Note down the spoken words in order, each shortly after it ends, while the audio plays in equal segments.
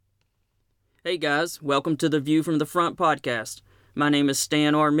Hey guys, welcome to the View from the Front podcast. My name is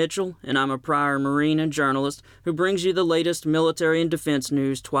Stan R. Mitchell, and I'm a prior Marine and journalist who brings you the latest military and defense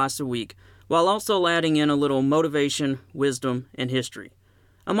news twice a week, while also adding in a little motivation, wisdom, and history.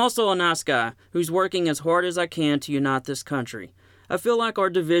 I'm also a nice guy who's working as hard as I can to unite this country. I feel like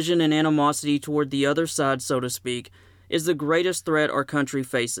our division and animosity toward the other side, so to speak, is the greatest threat our country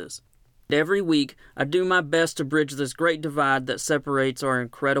faces. Every week, I do my best to bridge this great divide that separates our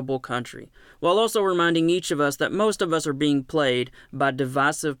incredible country, while also reminding each of us that most of us are being played by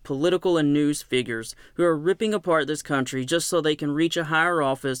divisive political and news figures who are ripping apart this country just so they can reach a higher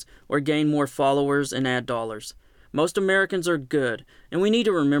office or gain more followers and ad dollars. Most Americans are good, and we need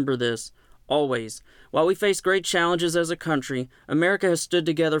to remember this, always. While we face great challenges as a country, America has stood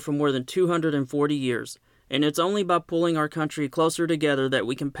together for more than 240 years. And it's only by pulling our country closer together that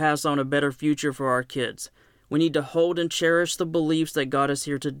we can pass on a better future for our kids. We need to hold and cherish the beliefs that got us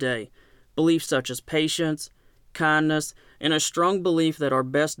here today. Beliefs such as patience, kindness, and a strong belief that our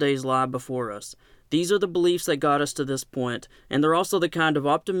best days lie before us. These are the beliefs that got us to this point, and they're also the kind of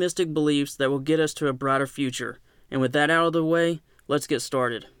optimistic beliefs that will get us to a brighter future. And with that out of the way, let's get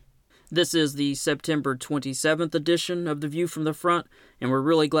started. This is the September 27th edition of The View from the Front, and we're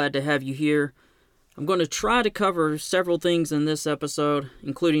really glad to have you here. I'm going to try to cover several things in this episode,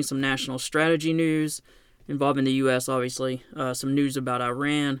 including some national strategy news involving the U.S., obviously, some news about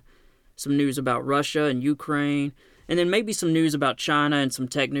Iran, some news about Russia and Ukraine, and then maybe some news about China and some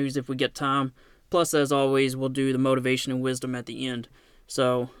tech news if we get time. Plus, as always, we'll do the motivation and wisdom at the end.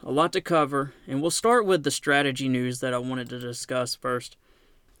 So, a lot to cover, and we'll start with the strategy news that I wanted to discuss first.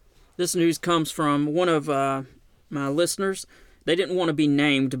 This news comes from one of my listeners. They didn't want to be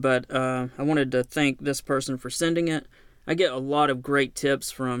named, but I wanted to thank this person for sending it. I get a lot of great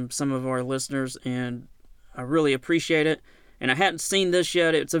tips from some of our listeners, and I really appreciate it. And I hadn't seen this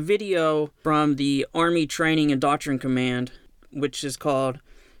yet. It's a video from the Army Training and Doctrine Command, which is called,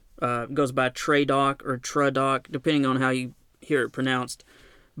 goes by TRADOC or TRADOC, depending on how you hear it pronounced.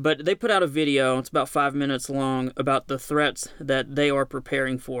 But they put out a video, it's about 5 minutes long, about the threats that they are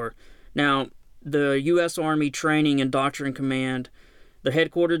preparing for. Now, the U.S. Army Training and Doctrine Command, they're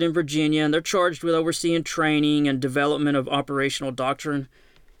headquartered in Virginia, and they're charged with overseeing training and development of operational doctrine.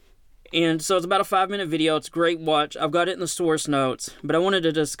 And so it's about a 5-minute video. It's a great watch. I've got it in the source notes, but I wanted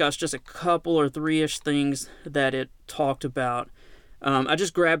to discuss just a couple or three-ish things that it talked about. I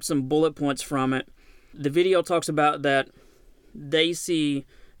just grabbed some bullet points from it. The video talks about that they see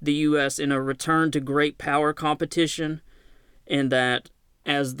the U.S. in a return to great power competition, and that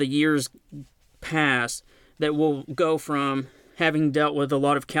as the years pass, that we'll go from having dealt with a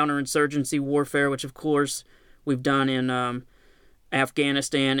lot of counterinsurgency warfare, which of course we've done in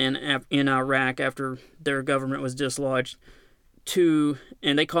Afghanistan and in Iraq after their government was dislodged, to,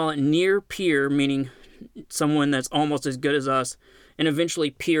 and they call it near peer, meaning someone that's almost as good as us, and eventually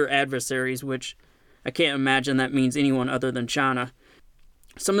peer adversaries, which I can't imagine that means anyone other than China.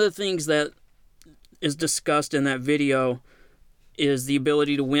 Some of the things that is discussed in that video is the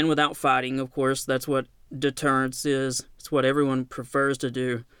ability to win without fighting. Of course, that's what deterrence is. It's what everyone prefers to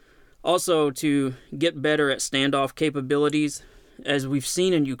do. Also, to get better at standoff capabilities. As we've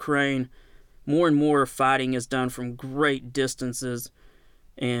seen in Ukraine, more and more fighting is done from great distances,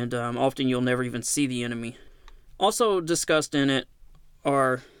 and often you'll never even see the enemy. Also discussed in it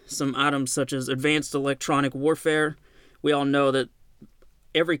are some items such as advanced electronic warfare. We all know that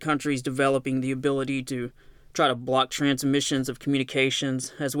every country is developing the ability to try to block transmissions of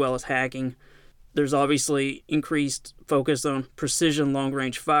communications as well as hacking. There's obviously increased focus on precision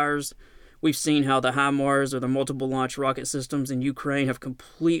long-range fires. We've seen how the HIMARS, or the multiple launch rocket systems in Ukraine, have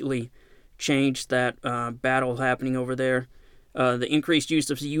completely changed that battle happening over there. The increased use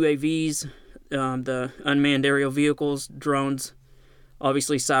of UAVs, the unmanned aerial vehicles, drones,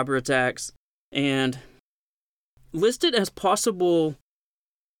 obviously cyber attacks, and listed as possible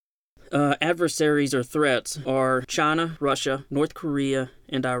adversaries or threats are China, Russia, North Korea,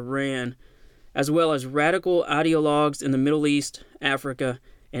 and Iran, as well as radical ideologues in the Middle East, Africa,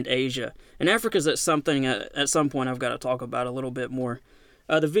 and Asia. And Africa's something at some point I've got to talk about a little bit more.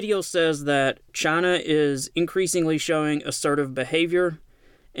 The video says that China is increasingly showing assertive behavior,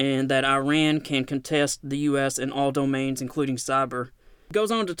 and that Iran can contest the U.S. in all domains, including cyber. It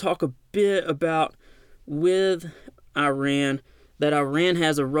goes on to talk a bit about, with Iran, that Iran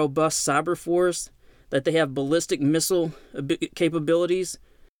has a robust cyber force, that they have ballistic missile capabilities.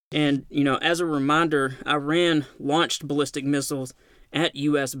 And, as a reminder, Iran launched ballistic missiles at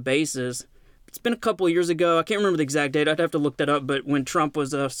U.S. bases. It's been a couple of years ago. I can't remember the exact date. I'd have to look that up. But when Trump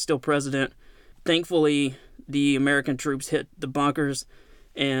was still president, thankfully, the American troops hit the bunkers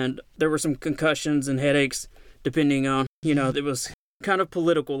and there were some concussions and headaches, depending on, it was kind of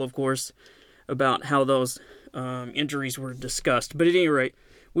political, of course, about how those injuries were discussed. But at any rate,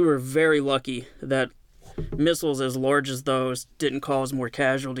 we were very lucky that missiles as large as those didn't cause more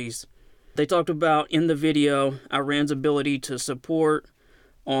casualties. They talked about in the video Iran's ability to support,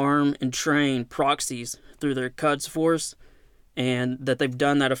 arm, and train proxies through their Quds force, and that they've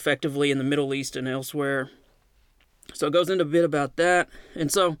done that effectively in the Middle East and elsewhere. So it goes into a bit about that.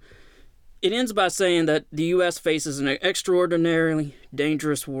 And so it ends by saying that the U.S. faces an extraordinarily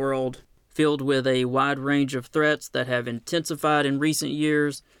dangerous world filled with a wide range of threats that have intensified in recent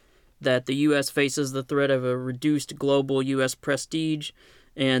years, that the U.S. faces the threat of a reduced global U.S. prestige,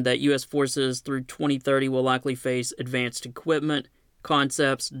 and that U.S. forces through 2030 will likely face advanced equipment,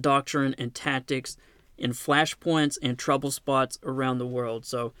 concepts, doctrine, and tactics in flashpoints and trouble spots around the world.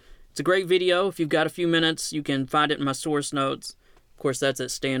 So it's a great video. If you've got a few minutes, you can find it in my source notes. Of course, that's at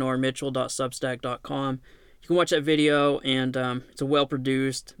stanrmitchell.substack.com. You can watch that video, and it's a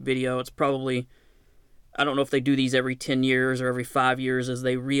well-produced video. It's probably, I don't know if they do these every 10 years or every 5 years as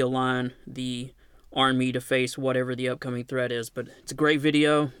they realign the Army to face whatever the upcoming threat is. But it's a great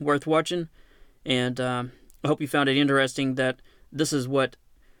video, worth watching, and I hope you found it interesting that this is what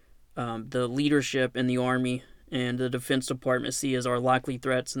the leadership in the Army and the Defense Department see as our likely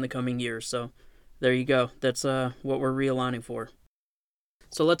threats in the coming years. So there you go. That's what we're realigning for.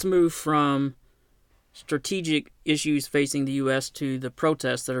 So let's move from strategic issues facing the U.S. to the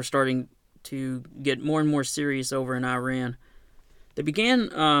protests that are starting to get more and more serious over in Iran. They began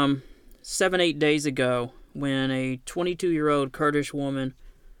 7-8 days ago when a 22-year-old Kurdish woman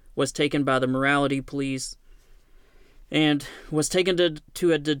was taken by the morality police and was taken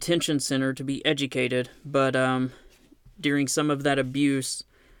to a detention center to be educated, but during some of that abuse,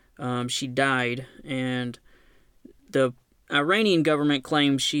 she died, and the Iranian government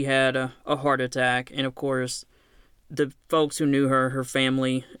claims she had a heart attack, and of course, the folks who knew her, her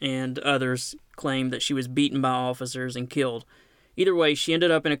family, and others claim that she was beaten by officers and killed. Either way, she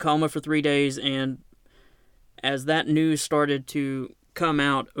ended up in a coma for 3 days, and as that news started to come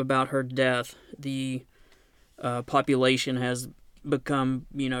out about her death, the population has become,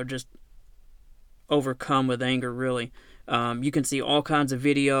 just overcome with anger, really. You can see all kinds of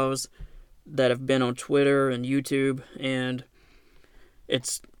videos that have been on Twitter and YouTube, and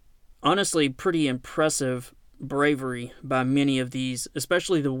it's honestly pretty impressive bravery by many of these,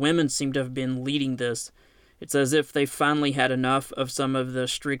 especially the women seem to have been leading this. It's as if they finally had enough of some of the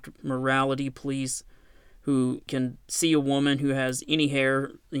strict morality police who can see a woman who has any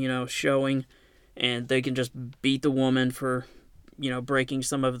hair, showing, and they can just beat the woman for, breaking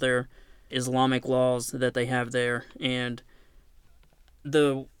some of their Islamic laws that they have there. And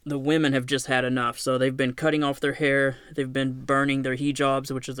the women have just had enough. So they've been cutting off their hair. They've been burning their hijabs,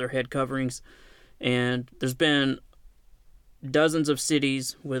 which is their head coverings. And there's been dozens of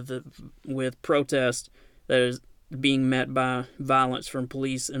cities with protests that is being met by violence from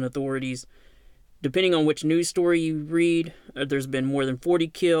police and authorities. Depending on which news story you read, there's been more than 40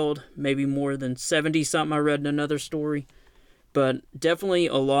 killed, maybe more than 70-something I read in another story. But definitely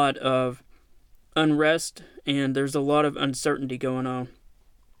a lot of unrest, and there's a lot of uncertainty going on.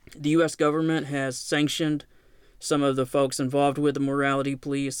 The U.S. government has sanctioned some of the folks involved with the morality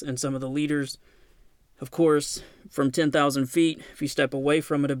police and some of the leaders. Of course, from 10,000 feet, if you step away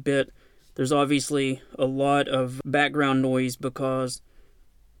from it a bit, there's obviously a lot of background noise because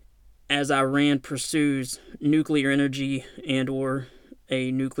as Iran pursues nuclear energy and or a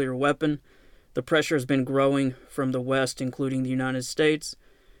nuclear weapon, the pressure has been growing from the West, including the United States,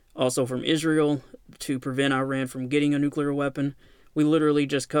 also from Israel, to prevent Iran from getting a nuclear weapon. We literally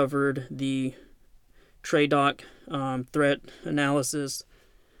just covered the TRADOC threat analysis.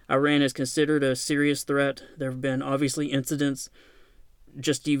 Iran is considered a serious threat. There have been obviously incidents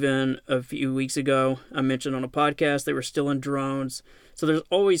just even a few weeks ago. I mentioned on a podcast they were still in drones. So there's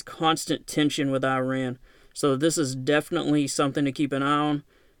always constant tension with Iran. So this is definitely something to keep an eye on.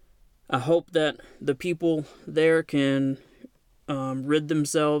 I hope that the people there can rid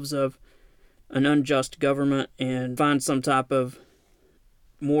themselves of an unjust government and find some type of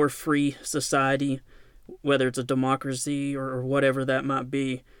more free society, whether it's a democracy or whatever that might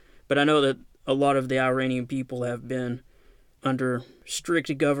be. But I know that a lot of the Iranian people have been under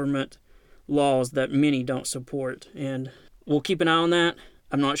strict government laws that many don't support. And we'll keep an eye on that.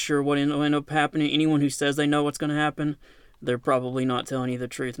 I'm not sure what will end up happening. Anyone who says they know what's going to happen, they're probably not telling you the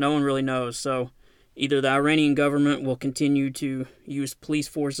truth. No one really knows. So either the Iranian government will continue to use police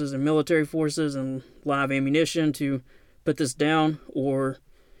forces and military forces and live ammunition to put this down, or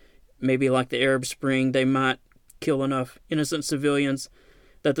maybe like the Arab Spring, they might kill enough innocent civilians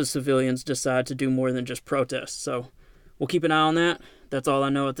that the civilians decide to do more than just protest. So we'll keep an eye on that. That's all I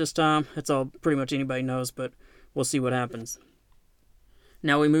know at this time. That's all pretty much anybody knows, but we'll see what happens.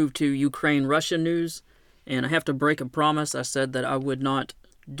 Now we move to Ukraine-Russia news, and I have to break a promise I said that I would not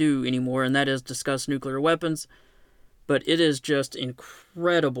do anymore, and that is discuss nuclear weapons. But it is just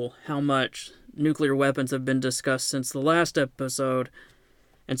incredible how much nuclear weapons have been discussed since the last episode.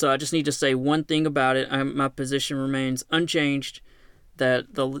 And so I just need to say one thing about it. My position remains unchanged,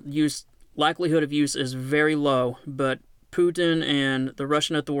 that the likelihood of use is very low, but Putin and the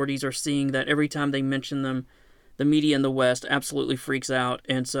Russian authorities are seeing that every time they mention them, the media in the West absolutely freaks out.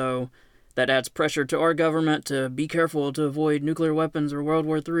 And so that adds pressure to our government to be careful to avoid nuclear weapons or World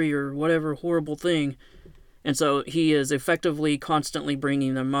War III or whatever horrible thing. And so he is effectively constantly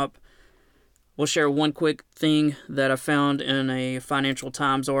bringing them up. We'll share one quick thing that I found in a Financial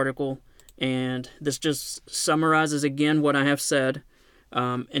Times article, and this just summarizes again what I have said.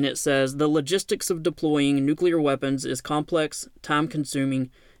 And it says, the logistics of deploying nuclear weapons is complex,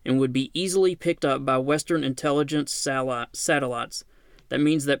 time-consuming, and would be easily picked up by Western intelligence satellites. That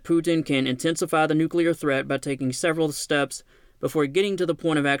means that Putin can intensify the nuclear threat by taking several steps before getting to the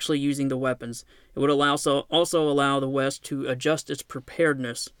point of actually using the weapons. It would also allow the West to adjust its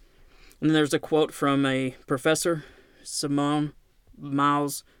preparedness. And then there's a quote from a professor, Simone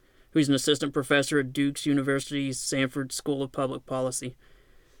Miles, who's an assistant professor at Duke's University's Sanford School of Public Policy.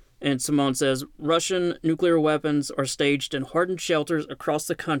 And Simone says, Russian nuclear weapons are staged in hardened shelters across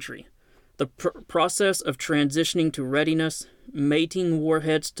the country. The process of transitioning to readiness, mating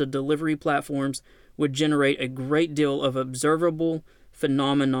warheads to delivery platforms, would generate a great deal of observable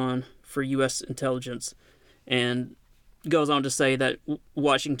phenomenon for U.S. intelligence. And goes on to say that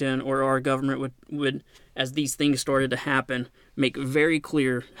Washington or our government would, as these things started to happen, make very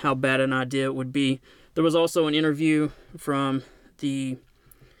clear how bad an idea it would be. There was also an interview from the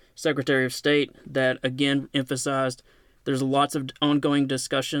Secretary of State that again emphasized there's lots of ongoing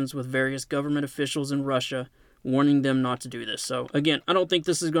discussions with various government officials in Russia warning them not to do this. So again, I don't think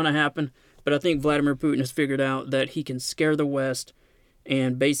this is going to happen, but I think Vladimir Putin has figured out that he can scare the West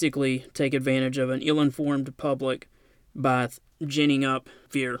and basically take advantage of an ill-informed public by ginning up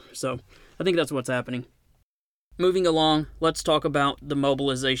fear. So I think that's what's happening. Moving along, let's talk about the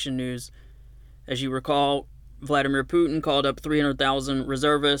mobilization news. As you recall, Vladimir Putin called up 300,000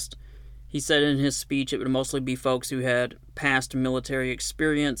 reservists. He said in his speech it would mostly be folks who had past military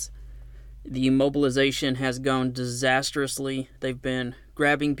experience. The mobilization has gone disastrously. They've been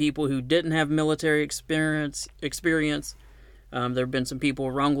grabbing people who didn't have military experience. There have been some people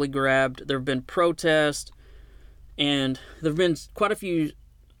wrongly grabbed. There have been protests. And there have been quite a few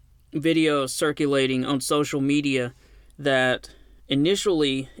videos circulating on social media that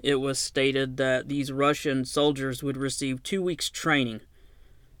initially it was stated that these Russian soldiers would receive 2 weeks training.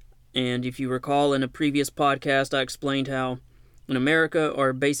 And if you recall in a previous podcast, I explained how in America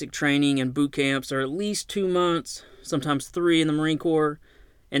our basic training and boot camps are at least 2 months, sometimes 3 in the Marine Corps.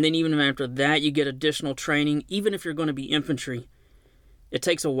 And then even after that, you get additional training, even if you're going to be infantry. It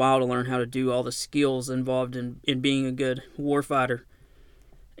takes a while to learn how to do all the skills involved in being a good warfighter.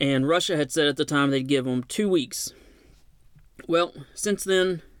 And Russia had said at the time they'd give them 2 weeks. Well, since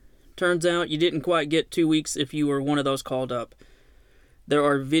then, turns out you didn't quite get 2 weeks if you were one of those called up. There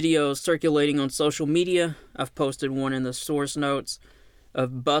are videos circulating on social media. I've posted one in the source notes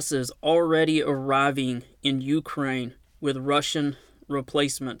of buses already arriving in Ukraine with Russian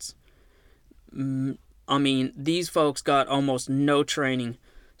replacements. I mean, these folks got almost no training.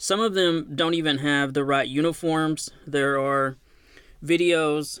 Some of them don't even have the right uniforms. There are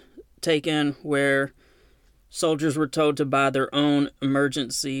videos taken where soldiers were told to buy their own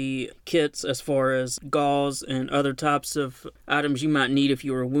emergency kits as far as gauze and other types of items you might need if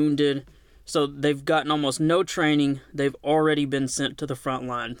you were wounded. So they've gotten almost no training. They've already been sent to the front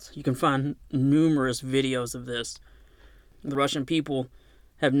lines. You can find numerous videos of this. The Russian people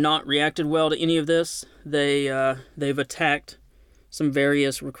have not reacted well to any of this. They've attacked some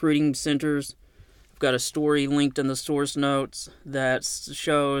various recruiting centers. I've got a story linked in the source notes that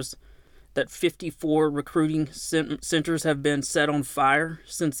shows that 54 recruiting centers have been set on fire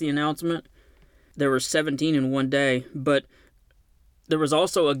since the announcement. There were 17 in one day, but there was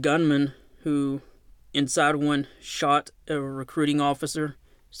also a gunman who, inside one, shot a recruiting officer.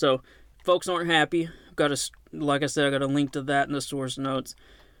 So folks aren't happy. Like I said, I got a link to that in the source notes.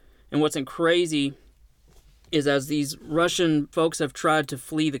 And what's crazy is as these Russian folks have tried to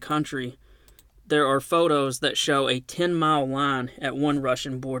flee the country, there are photos that show a 10-mile line at one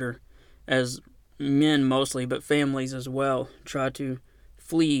Russian border as men mostly, but families as well, try to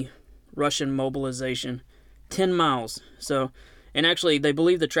flee Russian mobilization. 10 miles. So And actually, they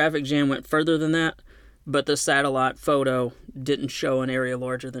believe the traffic jam went further than that, but the satellite photo didn't show an area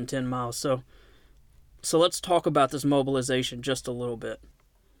larger than 10 miles. So let's talk about this mobilization just a little bit.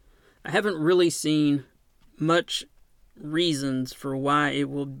 I haven't really seen much reasons for why it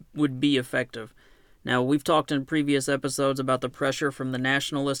would be effective. Now, we've talked in previous episodes about the pressure from the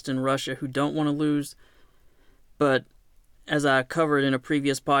nationalists in Russia who don't want to lose, but as I covered in a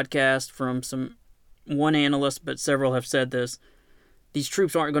previous podcast from one analyst, but several have said this, these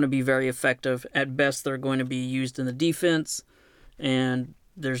troops aren't going to be very effective. At best, they're going to be used in the defense, and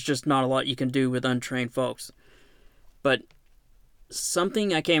there's just not a lot you can do with untrained folks. But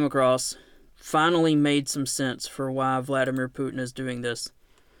something I came across finally made some sense for why Vladimir Putin is doing this.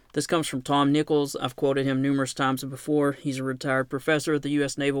 This comes from Tom Nichols. I've quoted him numerous times before. He's a retired professor at the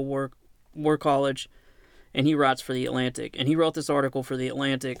U.S. Naval War College, and he writes for The Atlantic. And he wrote this article for The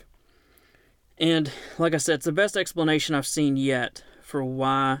Atlantic. And like I said, it's the best explanation I've seen yet for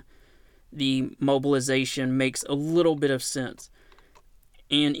why the mobilization makes a little bit of sense.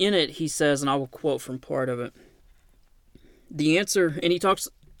 And in it, he says, and I will quote from part of it, the answer, and he talks,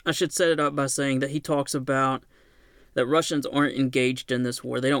 I should set it up by saying that he talks about that Russians aren't engaged in this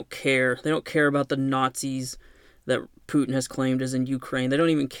war. They don't care. They don't care about the Nazis that Putin has claimed is in Ukraine. They don't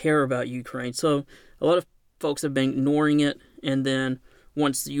even care about Ukraine. So a lot of folks have been ignoring it, and then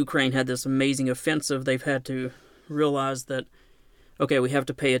once Ukraine had this amazing offensive, they've had to realize that, okay, we have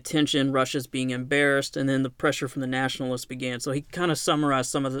to pay attention. Russia's being embarrassed, and then the pressure from the nationalists began. So he kind of summarized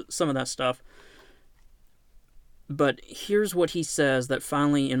some of that stuff. But here's what he says that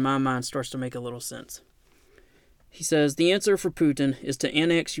finally, in my mind, starts to make a little sense. He says, the answer for Putin is to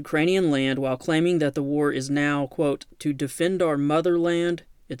annex Ukrainian land while claiming that the war is now, quote, to defend our motherland,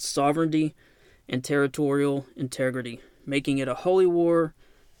 its sovereignty, and territorial integrity, making it a holy war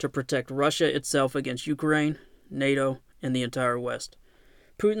to protect Russia itself against Ukraine, NATO, and the entire West.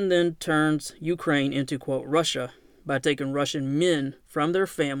 Putin then turns Ukraine into, quote, Russia by taking Russian men from their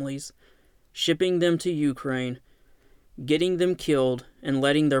families, shipping them to Ukraine, getting them killed, and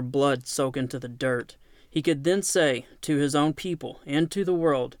letting their blood soak into the dirt. He could then say to his own people and to the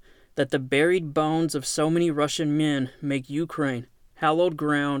world that the buried bones of so many Russian men make Ukraine hallowed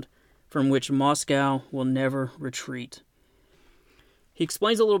ground from which Moscow will never retreat. He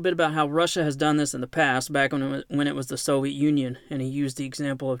explains a little bit about how Russia has done this in the past, back when it was the Soviet Union, and he used the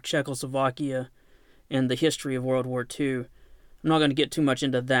example of Czechoslovakia and the history of World War II. I'm not going to get too much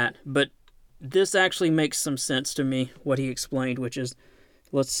into that, but this actually makes some sense to me, what he explained, which is,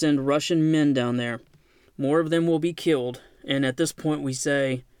 let's send Russian men down there. More of them will be killed, and at this point we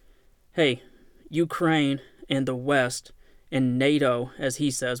say, hey, Ukraine and the West and NATO, as he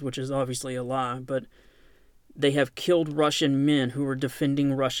says, which is obviously a lie, but they have killed Russian men who were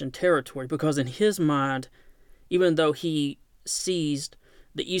defending Russian territory, because in his mind, even though he seized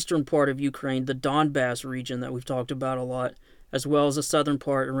the eastern part of Ukraine, the Donbass region that we've talked about a lot, as well as the southern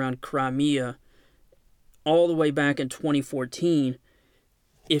part around Crimea, all the way back in 2014,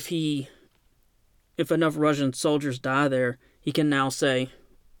 if enough Russian soldiers die there, he can now say,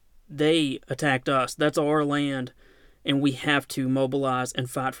 they attacked us, that's our land, and we have to mobilize and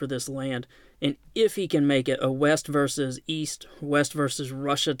fight for this land. And if he can make it a West versus East, West versus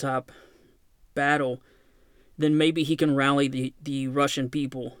Russia type battle, then maybe he can rally the Russian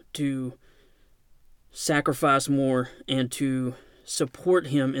people to sacrifice more and to support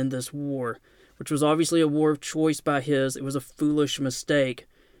him in this war, which was obviously a war of choice by his. It was a foolish mistake.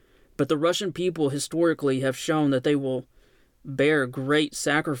 But the Russian people historically have shown that they will bear great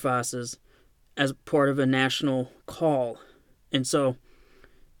sacrifices as part of a national call. And so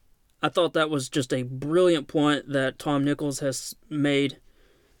I thought that was just a brilliant point that Tom Nichols has made.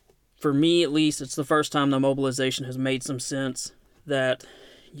 For me, at least, it's the first time the mobilization has made some sense, that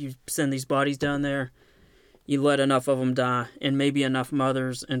you send these bodies down there, you let enough of them die, and maybe enough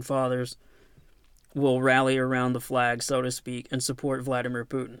mothers and fathers will rally around the flag, so to speak, and support Vladimir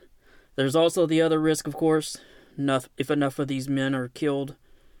Putin. There's also the other risk, of course. If enough of these men are killed,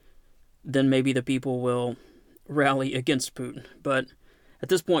 then maybe the people will rally against Putin. But at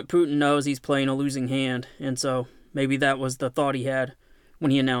this point, Putin knows he's playing a losing hand, and so maybe that was the thought he had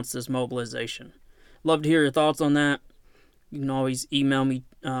when he announced this mobilization. Love to hear your thoughts on that. You can always email me,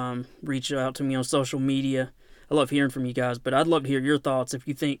 reach out to me on social media. I love hearing from you guys, but I'd love to hear your thoughts if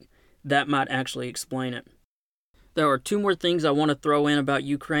you think that might actually explain it. There are two more things I want to throw in about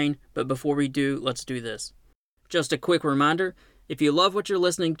Ukraine, but before we do, let's do this. Just a quick reminder, if you love what you're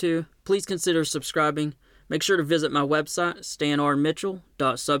listening to, please consider subscribing. Make sure to visit my website,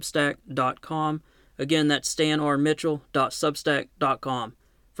 stanrmitchell.substack.com. Again, that's stanrmitchell.substack.com.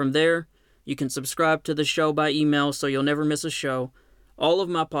 From there, You can subscribe to the show by email so you'll never miss a show. All of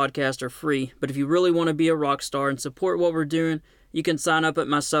my podcasts are free, but if you really want to be a rock star and support what we're doing, you can sign up at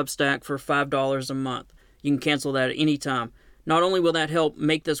my Substack for $5 a month. You can cancel that at any time. Not only will that help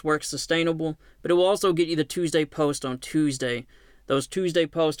make this work sustainable, but it will also get you the Tuesday post on Tuesday. Those Tuesday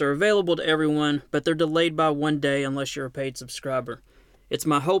posts are available to everyone, but they're delayed by 1 day unless you're a paid subscriber. It's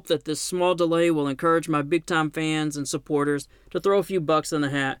my hope that this small delay will encourage my big-time fans and supporters to throw a few bucks in the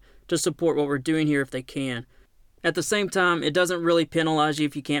hat to support what we're doing here if they can. At the same time, it doesn't really penalize you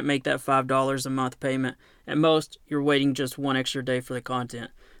if you can't make that $5 a month payment. At most, you're waiting just one extra day for the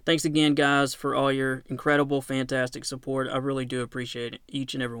content. Thanks again, guys, for all your incredible, fantastic support. I really do appreciate it,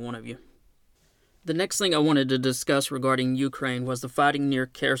 each and every one of you. The next thing I wanted to discuss regarding Ukraine was the fighting near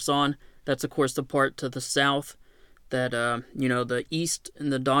Kherson. That's, of course, the part to the south that, the east in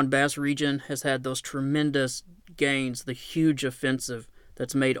the Donbass region has had those tremendous gains, the huge offensive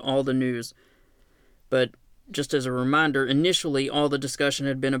that's made all the news. But just as a reminder, initially all the discussion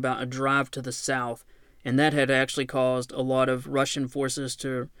had been about a drive to the south, and that had actually caused a lot of Russian forces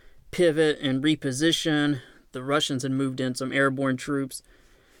to pivot and reposition. The Russians had moved in some airborne troops.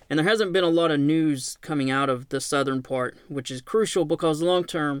 And there hasn't been a lot of news coming out of the southern part, which is crucial because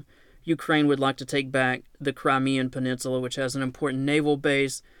long-term, Ukraine would like to take back the Crimean Peninsula, which has an important naval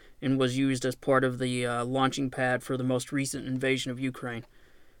base and was used as part of the launching pad for the most recent invasion of Ukraine.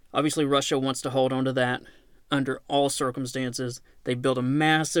 Obviously, Russia wants to hold on to that under all circumstances. They built a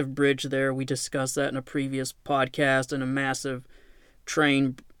massive bridge there. We discussed that in a previous podcast, and a massive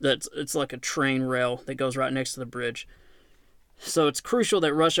train it's like a train rail that goes right next to the bridge. So it's crucial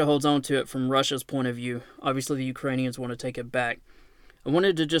that Russia holds on to it from Russia's point of view. Obviously, the Ukrainians want to take it back. I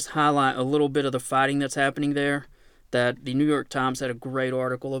wanted to just highlight a little bit of the fighting that's happening there that the New York Times had a great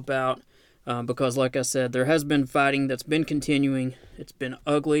article about because, like I said, there has been fighting that's been continuing. It's been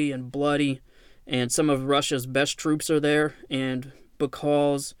ugly and bloody, and some of Russia's best troops are there. And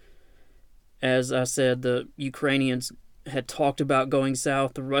because, as I said, the Ukrainians had talked about going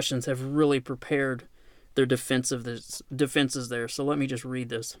south, the Russians have really prepared their defenses there. So let me just read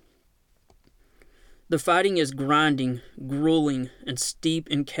this. The fighting is grinding, grueling, and steep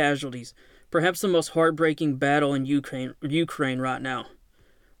in casualties, perhaps the most heartbreaking battle in Ukraine right now.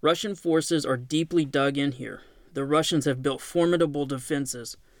 Russian forces are deeply dug in here. The Russians have built formidable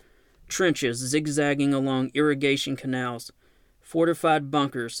defenses, trenches zigzagging along irrigation canals, fortified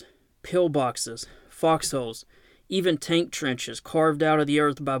bunkers, pillboxes, foxholes, even tank trenches carved out of the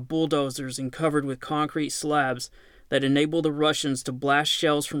earth by bulldozers and covered with concrete slabs that enable the Russians to blast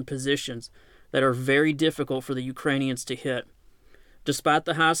shells from positions that are very difficult for the Ukrainians to hit. Despite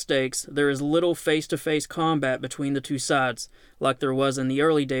the high stakes, there is little face-to-face combat between the two sides, like there was in the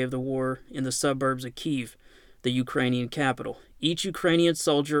early day of the war in the suburbs of Kyiv, the Ukrainian capital. Each Ukrainian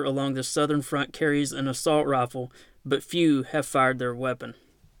soldier along the southern front carries an assault rifle, but few have fired their weapon.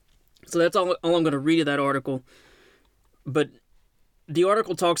 So that's all I'm going to read of that article. But the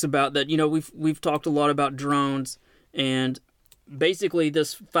article talks about that, we've talked a lot about drones, and basically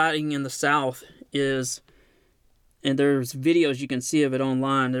this fighting in the south is, and there's videos you can see of it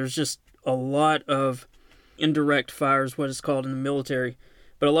online, there's just a lot of indirect fires, what it's called in the military.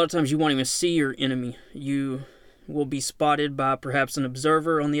 But a lot of times you won't even see your enemy. You will be spotted by perhaps an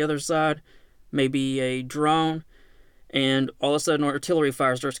observer on the other side, maybe a drone, and all of a sudden artillery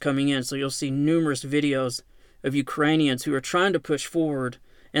fire starts coming in. So you'll see numerous videos of Ukrainians who are trying to push forward,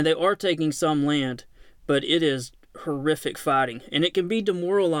 and they are taking some land, but it is horrific fighting, and it can be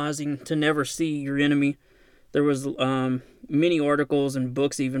demoralizing to never see your enemy. There was many articles and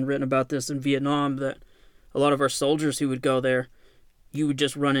books even written about this in Vietnam, that a lot of our soldiers who would go there, you would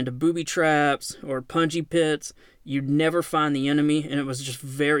just run into booby traps or punji pits. You'd never find the enemy, and it was just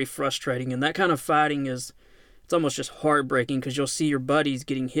very frustrating. And that kind of fighting it's almost just heartbreaking, because you'll see your buddies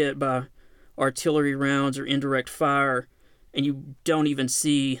getting hit by artillery rounds or indirect fire, and you don't even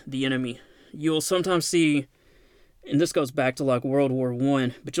see the enemy. You'll sometimes see, and this goes back to like World War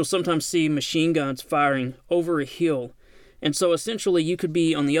I, but you'll sometimes see machine guns firing over a hill. And so essentially you could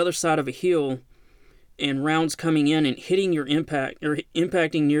be on the other side of a hill and rounds coming in and hitting your impact, or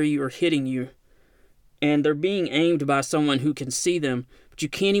impacting near you or hitting you. And they're being aimed by someone who can see them, but you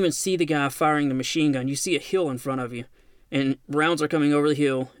can't even see the guy firing the machine gun. You see a hill in front of you, and rounds are coming over the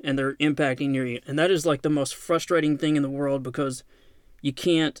hill and they're impacting near you. And that is like the most frustrating thing in the world, because you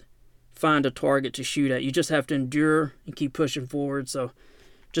can't find a target to shoot at. You just have to endure and keep pushing forward. So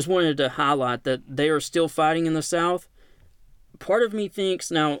just wanted to highlight that they are still fighting in the south. Part of me thinks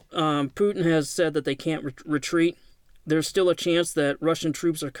now, Putin has said that they can't retreat. There's still a chance that Russian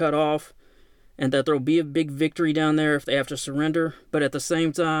troops are cut off and that there will be a big victory down there if they have to surrender. But at the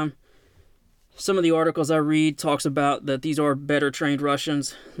same time, Some of the articles I read talks about that these are better trained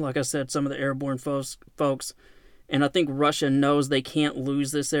Russians. Like I said, some of the airborne folks. And I think Russia knows they can't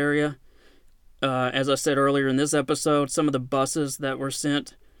lose this area. As I said earlier in this episode, some of the buses that were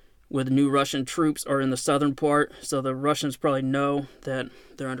sent with new Russian troops are in the southern part. So the Russians probably know that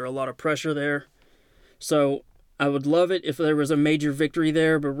they're under a lot of pressure there. So I would love it if there was a major victory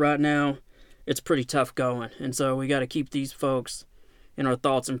there. But right now, it's pretty tough going. And so we got to keep these folks in our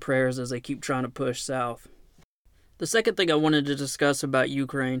thoughts and prayers as they keep trying to push south. The second thing I wanted to discuss about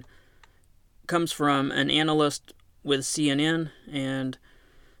Ukraine comes from an analyst with CNN, and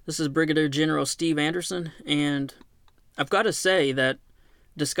this is Brigadier General Steve Anderson. And I've got to say that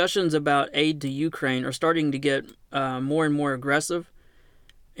discussions about aid to Ukraine are starting to get more and more aggressive,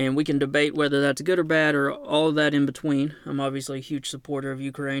 and we can debate whether that's good or bad or all of that in between. I'm obviously a huge supporter of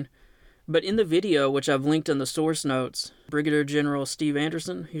Ukraine. But in the video, which I've linked in the source notes, Brigadier General Steve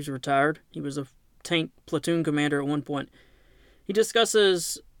Anderson, he's retired. He was a tank platoon commander at one point. He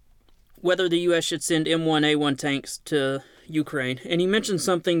discusses whether the U.S. should send M1A1 tanks to Ukraine. And he mentioned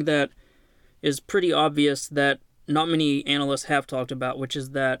something that is pretty obvious that not many analysts have talked about, which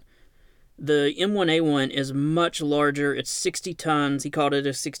is that the M1A1 is much larger. It's 60 tons. He called it a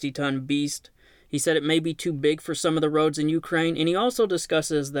 60-ton beast. He said it may be too big for some of the roads in Ukraine. And he also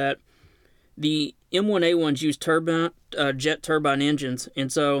discusses that the M1A1s use jet turbine engines,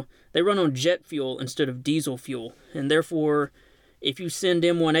 and so they run on jet fuel instead of diesel fuel. And therefore, if you send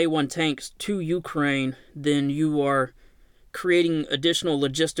M1A1 tanks to Ukraine, then you are creating additional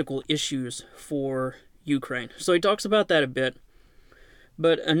logistical issues for Ukraine. So he talks about that a bit.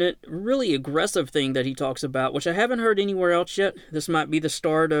 But a really aggressive thing that he talks about, which I haven't heard anywhere else yet, this might be the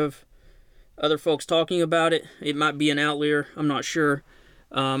start of other folks talking about it. It might be an outlier, I'm not sure.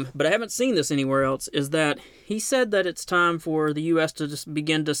 But I haven't seen this anywhere else, is that he said that it's time for the U.S. to just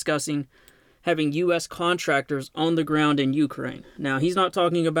begin discussing having U.S. contractors on the ground in Ukraine. Now, he's not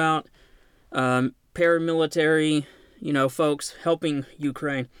talking about paramilitary, folks helping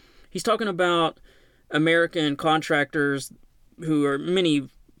Ukraine. He's talking about American contractors who are many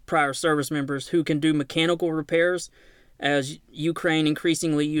prior service members who can do mechanical repairs, as Ukraine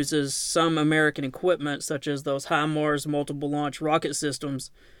increasingly uses some American equipment, such as those HIMARS multiple launch rocket systems.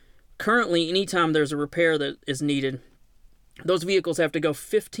 Currently, anytime there's a repair that is needed, those vehicles have to go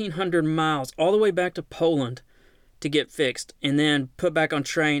 1,500 miles all the way back to Poland to get fixed, and then put back on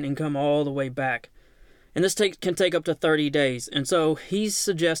train and come all the way back. And this can take up to 30 days. And so he's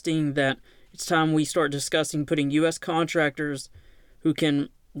suggesting that it's time we start discussing putting U.S. contractors who can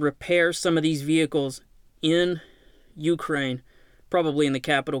repair some of these vehicles in Ukraine, probably in the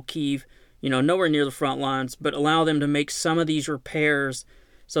capital, Kyiv, nowhere near the front lines, but allow them to make some of these repairs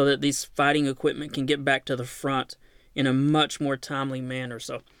so that these fighting equipment can get back to the front in a much more timely manner.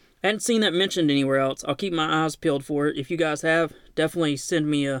 So I hadn't seen that mentioned anywhere else. I'll keep my eyes peeled for it. If you guys have, definitely send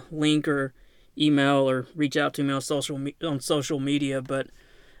me a link or email or reach out to me on social media, but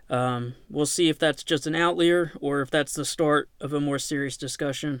we'll see if that's just an outlier or if that's the start of a more serious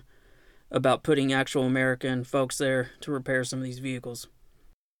discussion about putting actual American folks there to repair some of these vehicles.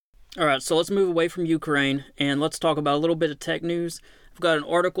 All right, so let's move away from Ukraine and let's talk about a little bit of tech news. I've got an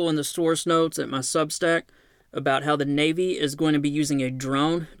article in the source notes at my Substack about how the Navy is going to be using a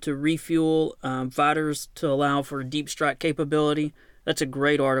drone to refuel fighters to allow for deep strike capability. That's a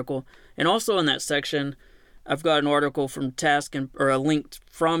great article. And also in that section, I've got an article from a link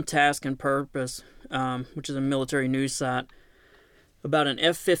from Task and Purpose, which is a military news site, about an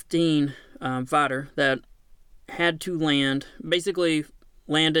F-15 fighter that had to basically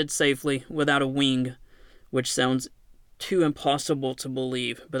landed safely without a wing, which sounds too impossible to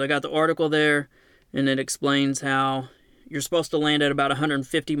believe. But I got the article there, and it explains how you're supposed to land at about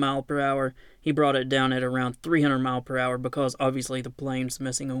 150 mile per hour. He brought it down at around 300 mile per hour because obviously the plane's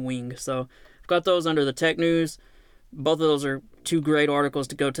missing a wing. So I've got those under the tech news. Both of those are two great articles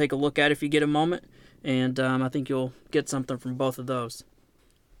to go take a look at if you get a moment. And I think you'll get something from both of those.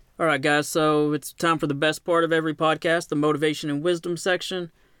 All right, guys, so it's time for the best part of every podcast, the motivation and wisdom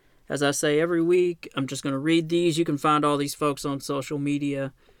section. As I say every week, I'm just going to read these. You can find all these folks on social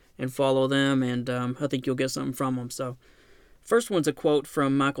media and follow them, and I think you'll get something from them. So first one's a quote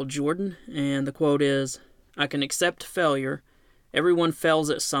from Michael Jordan, and the quote is, "I can accept failure. Everyone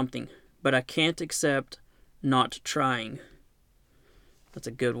fails at something, but I can't accept not trying." That's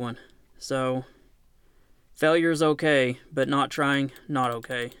a good one. So failure is okay, but not trying, not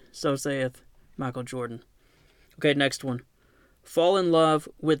okay. So saith Michael Jordan. Okay, next one. Fall in love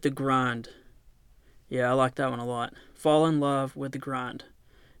with the grind. Yeah, I like that one a lot. Fall in love with the grind.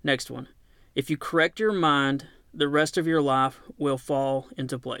 Next one. If you correct your mind, the rest of your life will fall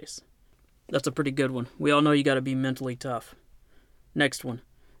into place. That's a pretty good one. We all know you got to be mentally tough. Next one.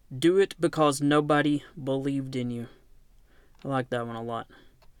 Do it because nobody believed in you. I like that one a lot.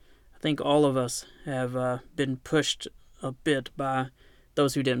 I think all of us have been pushed a bit by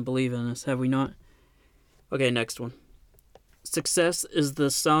those who didn't believe in us, have we not? Okay, next one. Success is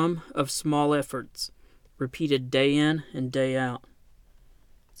the sum of small efforts, repeated day in and day out.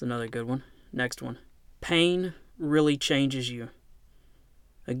 That's another good one. Next one. Pain really changes you.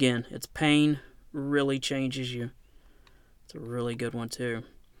 Again, it's pain really changes you. It's a really good one, too.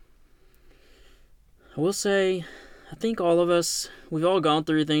 I will say, I think all of us, we've all gone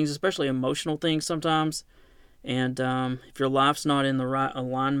through things, especially emotional things sometimes. And if your life's not in the right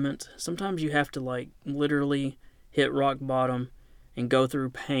alignment, sometimes you have to literally hit rock bottom and go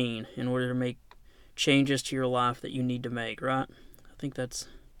through pain in order to make changes to your life that you need to make, right? I think it's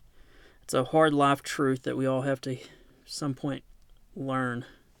a hard life truth that we all have to, at some point, learn.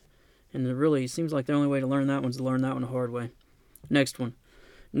 And it really seems like the only way to learn that one is to learn that one the hard way. Next one.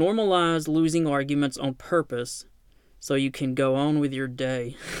 Normalize losing arguments on purpose so you can go on with your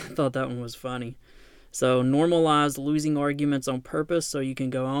day. I thought that one was funny. So normalize losing arguments on purpose so you can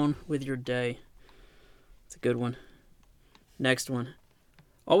go on with your day. It's a good one. Next one.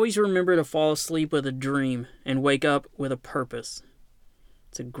 Always remember to fall asleep with a dream and wake up with a purpose.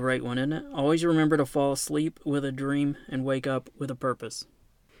 It's a great one, isn't it? Always remember to fall asleep with a dream and wake up with a purpose.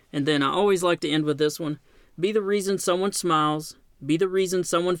 And then I always like to end with this one. Be the reason someone smiles. Be the reason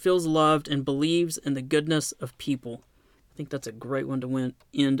someone feels loved and believes in the goodness of people. I think that's a great one to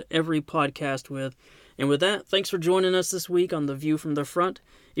end every podcast with. And with that, thanks for joining us this week on The View from the Front.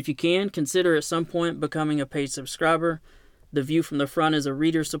 If you can, consider at some point becoming a paid subscriber. The View from the Front is a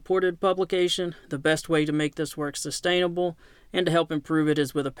reader-supported publication. The best way to make this work sustainable and to help improve it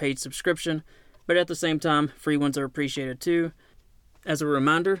is with a paid subscription. But at the same time, free ones are appreciated too. As a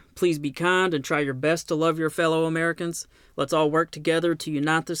reminder, please be kind and try your best to love your fellow Americans. Let's all work together to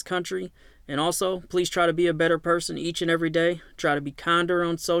unite this country. And also, please try to be a better person each and every day. Try to be kinder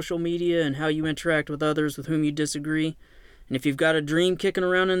on social media and how you interact with others with whom you disagree. And if you've got a dream kicking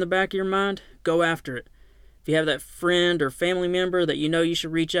around in the back of your mind, go after it. If you have that friend or family member that you know you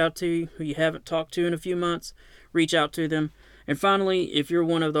should reach out to, who you haven't talked to in a few months, reach out to them. And finally, if you're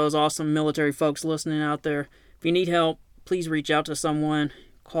one of those awesome military folks listening out there, if you need help, please reach out to someone.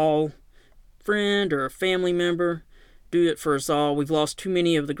 Call a friend or a family member. Do it for us all. We've lost too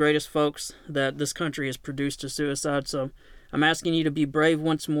many of the greatest folks that this country has produced to suicide, so I'm asking you to be brave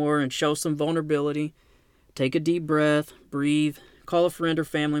once more and show some vulnerability. Take a deep breath, breathe, call a friend or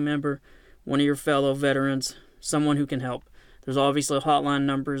family member, one of your fellow veterans, someone who can help. There's obviously hotline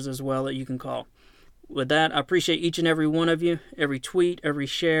numbers as well that you can call. With that, I appreciate each and every one of you, every tweet, every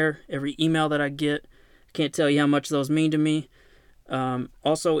share, every email that I get. I can't tell you how much those mean to me.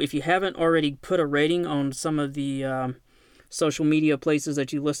 Also, if you haven't already put a rating on some of the social media places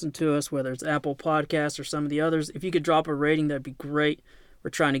that you listen to us, whether it's Apple Podcasts or some of the others, if you could drop a rating, that'd be great. We're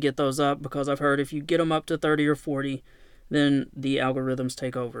trying to get those up because I've heard if you get them up to 30 or 40, then the algorithms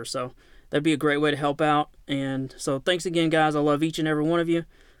take over. So that'd be a great way to help out. And so thanks again, guys. I love each and every one of you.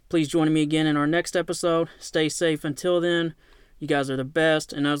 Please join me again in our next episode. Stay safe until then. You guys are the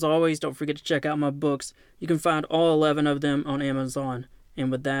best. And as always, don't forget to check out my books. You can find all 11 of them on Amazon. And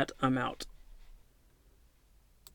with that, I'm out.